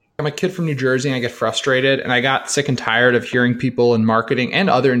I'm a kid from New Jersey and I get frustrated, and I got sick and tired of hearing people in marketing and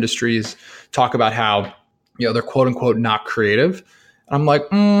other industries talk about how, they're quote unquote not creative. And I'm like,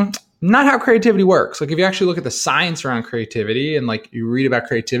 not how creativity works. Like if you actually look at the science around creativity and like you read about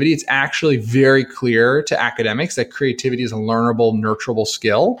creativity, it's actually very clear to academics that creativity is a learnable, nurturable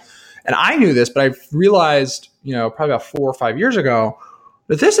skill. And I knew this, but I realized, probably about 4 or 5 years ago,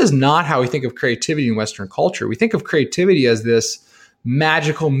 that this is not how we think of creativity in Western culture. We think of creativity as this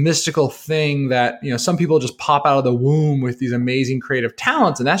magical, mystical thing that, some people just pop out of the womb with these amazing creative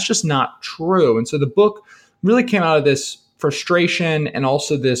talents. And that's just not true. And so the book really came out of this frustration and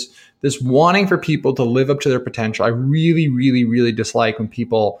also this wanting for people to live up to their potential. I really, really, really dislike when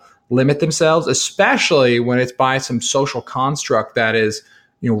people limit themselves, especially when it's by some social construct that is,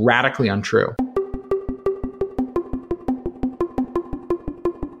 radically untrue.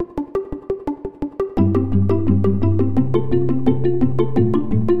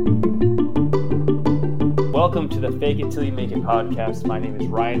 Welcome to the Fake It Till You Make It podcast. My name is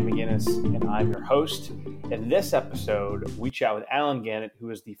Ryan McGinnis, and I'm your host. In this episode, we chat with Allen Gannett,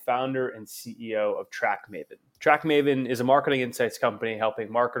 who is the founder and CEO of TrackMaven. TrackMaven is a marketing insights company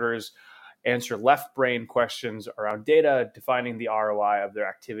helping marketers answer left brain questions around data, defining the ROI of their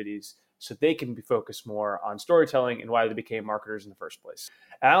activities so they can be focused more on storytelling and why they became marketers in the first place.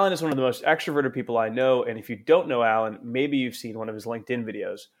 Allen is one of the most extroverted people I know, and if you don't know Allen, maybe you've seen one of his LinkedIn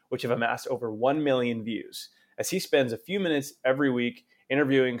videos, which have amassed over 1 million views, as he spends a few minutes every week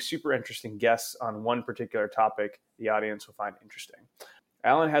interviewing super interesting guests on one particular topic the audience will find interesting.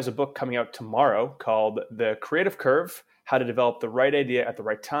 Allen has a book coming out tomorrow called The Creative Curve: How to Develop the Right Idea at the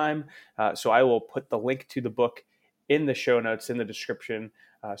Right Time. So I will put the link to the book in the show notes, in the description,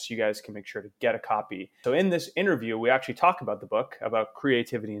 so you guys can make sure to get a copy. So in this interview, we actually talk about the book, about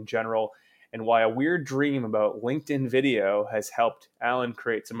creativity in general, and why a weird dream about LinkedIn video has helped Allen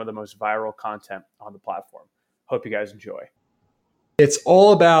create some of the most viral content on the platform. Hope you guys enjoy. It's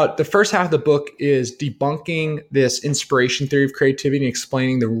all about, the first half of the book is debunking this inspiration theory of creativity and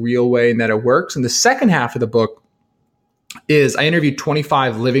explaining the real way that it works. And the second half of the book is I interviewed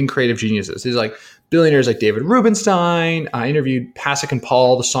 25 living creative geniuses. These are like billionaires like David Rubenstein. I interviewed Pasek and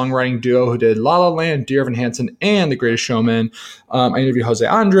Paul, the songwriting duo who did La La Land, Dear Evan Hansen, and The Greatest Showman. I interviewed Jose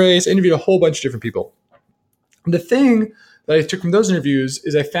Andres. I interviewed a whole bunch of different people. The thing that I took from those interviews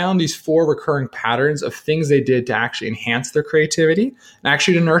is I found these 4 recurring patterns of things they did to actually enhance their creativity and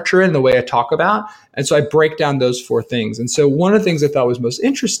actually to nurture it in the way I talk about. And so I break down those 4 things. And so one of the things I thought was most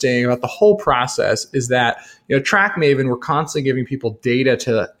interesting about the whole process is that, TrackMaven, we're constantly giving people data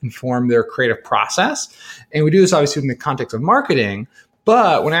to inform their creative process. And we do this obviously in the context of marketing.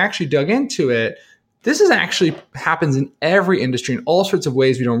 But when I actually dug into it, this is actually happens in every industry in all sorts of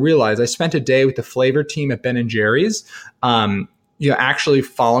ways we don't realize. I spent a day with the flavor team at Ben & Jerry's, actually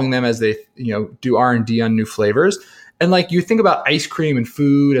following them as they, do R&D on new flavors. And like you think about ice cream and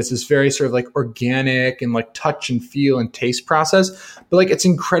food as this very sort of like organic and like touch and feel and taste process, but like it's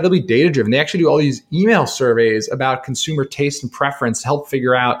incredibly data driven. They actually do all these email surveys about consumer taste and preference to help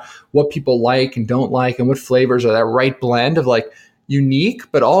figure out what people like and don't like and what flavors are that right blend of like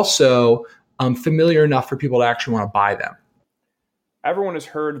unique, but also familiar enough for people to actually want to buy them. Everyone has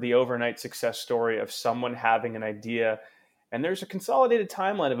heard the overnight success story of someone having an idea, and there's a consolidated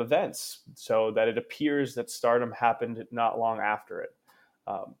timeline of events so that it appears that stardom happened not long after it.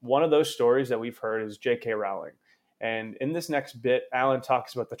 One of those stories that we've heard is J.K. Rowling. And in this next bit, Allen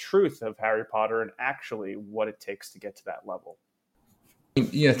talks about the truth of Harry Potter and actually what it takes to get to that level.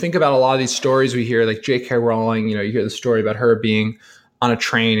 Think about a lot of these stories we hear, like J.K. Rowling, you hear the story about her being on a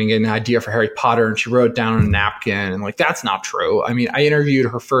train and getting an idea for Harry Potter, and she wrote it down on a napkin, and like that's not true. I mean, I interviewed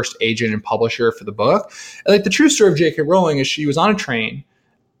her first agent and publisher for the book. And like the true story of J.K. Rowling is she was on a train.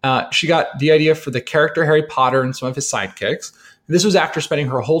 She got the idea for the character Harry Potter and some of his sidekicks. This was after spending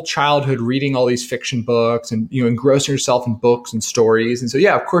her whole childhood reading all these fiction books and engrossing herself in books and stories. And so,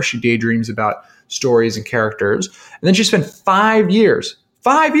 yeah, of course, she daydreams about stories and characters. And then she spent 5 years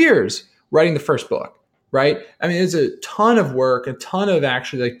writing the first book. Right? I mean, it's a ton of work, a ton of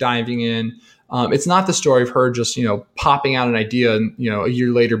actually like diving in. It's not the story of her just, popping out an idea and, a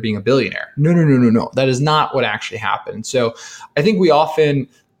year later being a billionaire. No. That is not what actually happened. So I think we often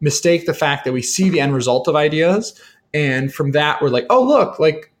mistake the fact that we see the end result of ideas. And from that, we're like, oh,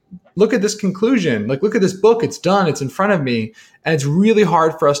 look at this conclusion. Like, look at this book. It's done. It's in front of me. And it's really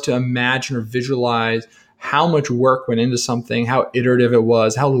hard for us to imagine or visualize how much work went into something, how iterative it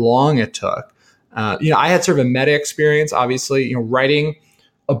was, how long it took. I had sort of a meta experience, obviously, writing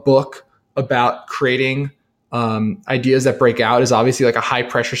a book about creating ideas that break out is obviously like a high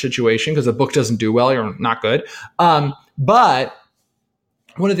pressure situation because the book doesn't do well, you're not good. But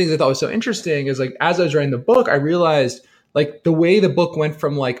one of the things I thought was so interesting is like, as I was writing the book, I realized like the way the book went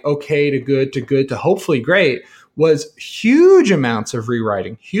from like okay to good to hopefully great was huge amounts of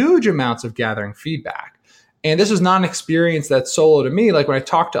rewriting, huge amounts of gathering feedback. And this was not an experience that's solo to me. Like when I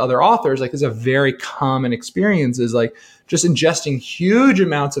talk to other authors, like this is a very common experience, is like just ingesting huge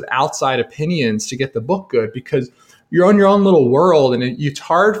amounts of outside opinions to get the book good, because you're on your own little world and it's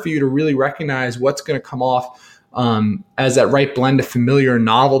hard for you to really recognize what's going to come off as that right blend of familiar and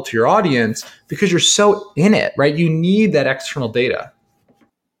novel to your audience, because you're so in it, right? You need that external data.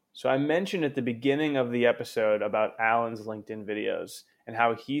 So I mentioned at the beginning of the episode about Alan's LinkedIn videos and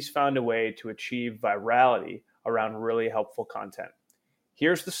how he's found a way to achieve virality around really helpful content.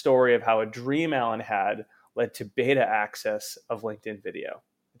 Here's the story of how a dream Alan had led to beta access of LinkedIn video.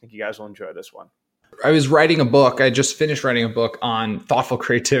 I think you guys will enjoy this one. I was writing a book. I just finished writing a book on thoughtful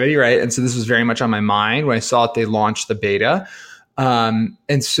creativity, right? And so this was very much on my mind when I saw that they launched the beta.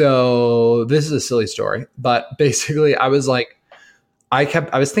 And so this is a silly story, but basically I was like, I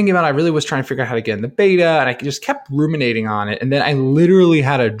was thinking about it. I really was trying to figure out how to get in the beta, and I just kept ruminating on it. And then I literally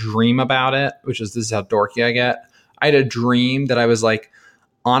had a dream about it, this is how dorky I get. I had a dream that I was like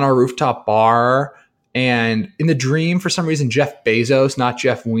on a rooftop bar, and in the dream, for some reason, Jeff Bezos, not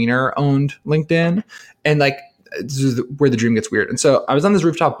Jeff Weiner, owned LinkedIn. And like, this is where the dream gets weird. And so I was on this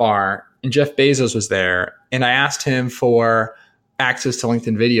rooftop bar and Jeff Bezos was there, and I asked him for access to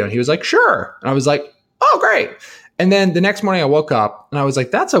LinkedIn video, and he was like, sure. And I was like, oh, great. And then the next morning I woke up and I was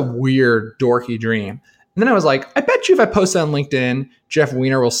like, that's a weird, dorky dream. And then I was like, I bet you if I post that on LinkedIn, Jeff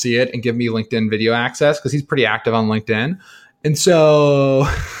Weiner will see it and give me LinkedIn video access, because he's pretty active on LinkedIn. And so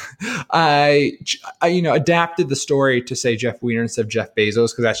I adapted the story to say Jeff Weiner instead of Jeff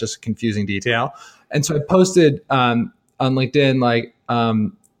Bezos, because that's just a confusing detail. And so I posted on LinkedIn, like,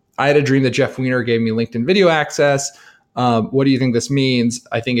 I had a dream that Jeff Weiner gave me LinkedIn video access. What do you think this means?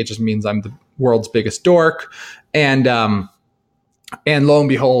 I think it just means I'm the world's biggest dork. And lo and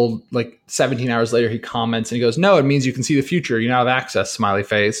behold, like 17 hours later, he comments and he goes, no, it means you can see the future. You now have access, smiley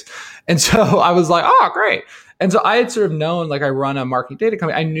face. And so I was like, oh, great. And so I had sort of known, like, I run a marketing data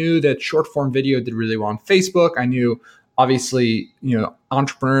company. I knew that short form video did really well on Facebook. I knew, obviously,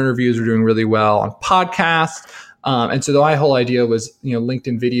 entrepreneur interviews were doing really well on podcasts. And so my whole idea was,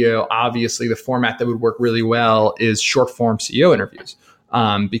 LinkedIn video, obviously the format that would work really well is short form CEO interviews.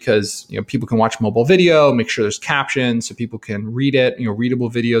 Because people can watch mobile video, make sure there's captions so people can read it. Readable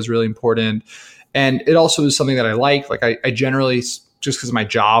video is really important, and it also is something that I like. Like I generally, just because of my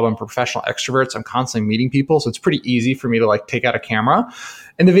job, I'm a professional extrovert, so I'm constantly meeting people, so it's pretty easy for me to like take out a camera.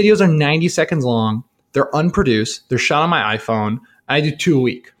 And the videos are 90 seconds long. They're unproduced. They're shot on my iPhone. I do 2 a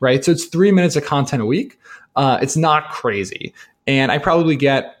week, right? So it's 3 minutes of content a week. It's not crazy, and I probably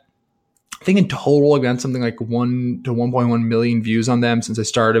get, I think in total, I've gotten something like 1 to 1.1 million views on them since I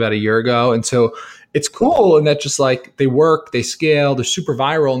started about a year ago. And so it's cool in that just like they work, they scale, they're super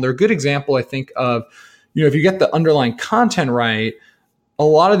viral. And they're a good example, I think, of, if you get the underlying content right, a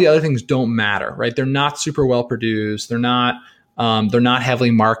lot of the other things don't matter, right? They're not super well produced. They're not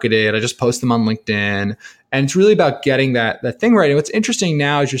heavily marketed. I just post them on LinkedIn. And it's really about getting that thing right. And what's interesting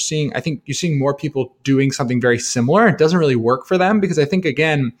now is you're seeing more people doing something very similar. It doesn't really work for them because I think,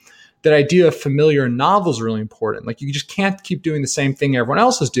 again, that idea of familiar and novel is really important. Like you just can't keep doing the same thing everyone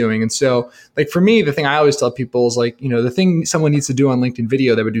else is doing. And so like for me, the thing I always tell people is like, the thing someone needs to do on LinkedIn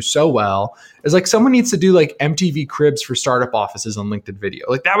video that would do so well is like someone needs to do like MTV Cribs for startup offices on LinkedIn video.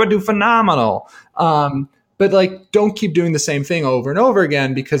 Like that would do phenomenal. But like, don't keep doing the same thing over and over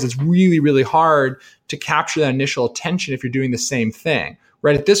again, because it's really, really hard to capture that initial attention if you're doing the same thing,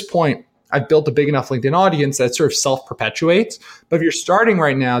 right? At this point, I've built a big enough LinkedIn audience that sort of self-perpetuates. But if you're starting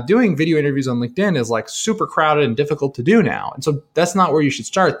right now, doing video interviews on LinkedIn is like super crowded and difficult to do now. And so that's not where you should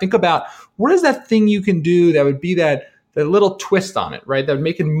start. Think about what is that thing you can do that would be that little twist on it, right? That would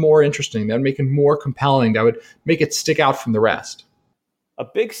make it more interesting, that would make it more compelling, that would make it stick out from the rest. A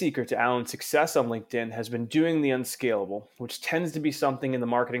big secret to Alan's success on LinkedIn has been doing the unscalable, which tends to be something in the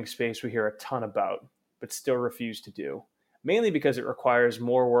marketing space we hear a ton about, but still refuse to do. Mainly because it requires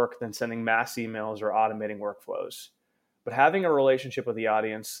more work than sending mass emails or automating workflows. But having a relationship with the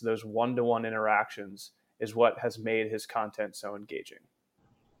audience, those one-to-one interactions, is what has made his content so engaging.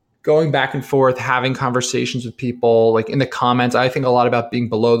 Going back and forth, having conversations with people, like in the comments, I think a lot about being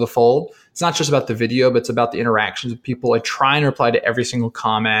below the fold. It's not just about the video, but it's about the interactions with people. I try and reply to every single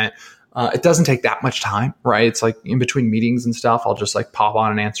comment. It doesn't take that much time, right? It's like in between meetings and stuff, I'll just like pop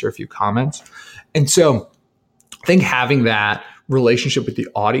on and answer a few comments. And so I think having that relationship with the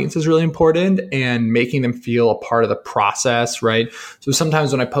audience is really important and making them feel a part of the process, right? So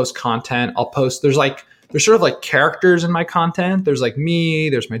sometimes when I post content, there's like there's sort of like characters in my content. There's like me,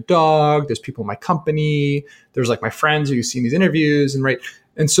 there's my dog, there's people in my company, there's like my friends who you've seen these interviews, and right.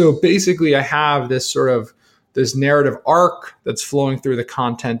 And so basically I have this narrative arc that's flowing through the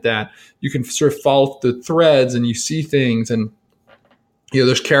content that you can sort of follow the threads and you see things. And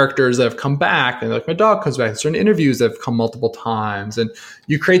there's characters that have come back, and like my dog comes back. There's certain interviews that have come multiple times, and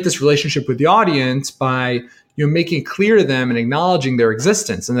you create this relationship with the audience by making it clear to them and acknowledging their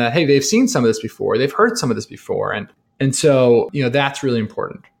existence, and that hey, they've seen some of this before, they've heard some of this before, and so that's really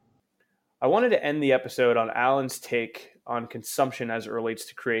important. I wanted to end the episode on Alan's take on consumption as it relates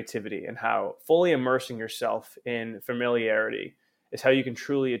to creativity, and how fully immersing yourself in familiarity is how you can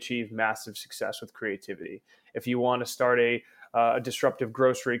truly achieve massive success with creativity. If you want to start a disruptive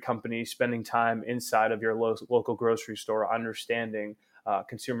grocery company, spending time inside of your local grocery store, understanding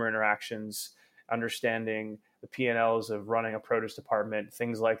consumer interactions, understanding the P&Ls of running a produce department,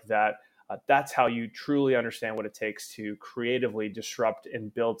 things like that. That's how you truly understand what it takes to creatively disrupt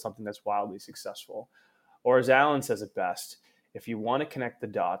and build something that's wildly successful. Or as Alan says it best, if you want to connect the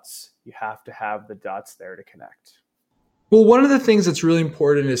dots, you have to have the dots there to connect. Well, one of the things that's really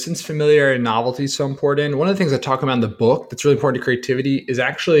important is, since familiarity and novelty is so important, one of the things I talk about in the book that's really important to creativity is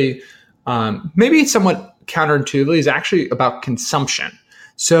actually, maybe somewhat counterintuitively, is actually about consumption.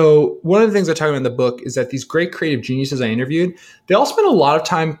 So one of the things I talk about in the book is that these great creative geniuses I interviewed, they all spend a lot of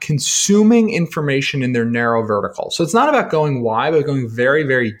time consuming information in their narrow vertical. So it's not about going wide, but going very,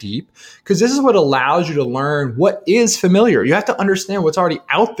 very deep, because this is what allows you to learn what is familiar. You have to understand what's already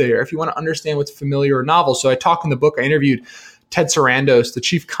out there if you want to understand what's familiar or novel. So I talk in the book, I interviewed Ted Sarandos, the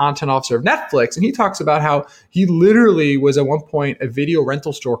chief content officer of Netflix, and he talks about how he literally was at one point a video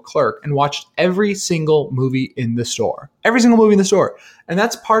rental store clerk and watched every single movie in the store. Every single movie in the store. And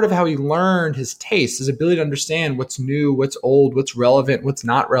that's part of how he learned his taste, his ability to understand what's new, what's old, what's relevant, what's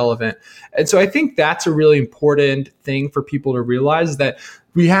not relevant. And so I think that's a really important thing for people to realize, that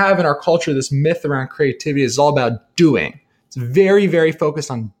we have in our culture this myth around creativity is all about doing. It's very, very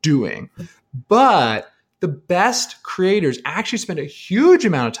focused on doing. But the best creators actually spend a huge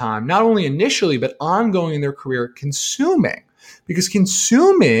amount of time, not only initially, but ongoing in their career, consuming. Because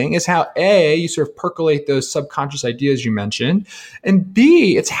consuming is how, A, you sort of percolate those subconscious ideas you mentioned, and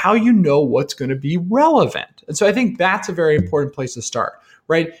B, it's how you know what's going to be relevant. And so I think that's a very important place to start,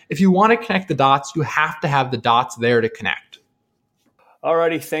 right? If you want to connect the dots, you have to have the dots there to connect.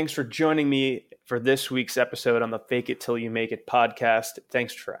 Alrighty, thanks for joining me for this week's episode on the Fake It Till You Make It podcast.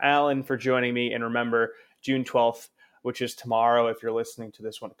 Thanks for Alan for joining me. And remember, June 12th, which is tomorrow if you're listening to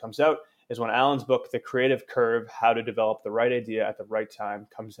this when it comes out, is when Alan's book, The Creative Curve, How to Develop the Right Idea at the Right Time,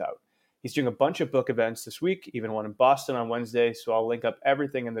 comes out. He's doing a bunch of book events this week, even one in Boston on Wednesday, so I'll link up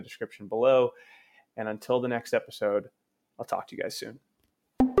everything in the description below. And until the next episode, I'll talk to you guys soon.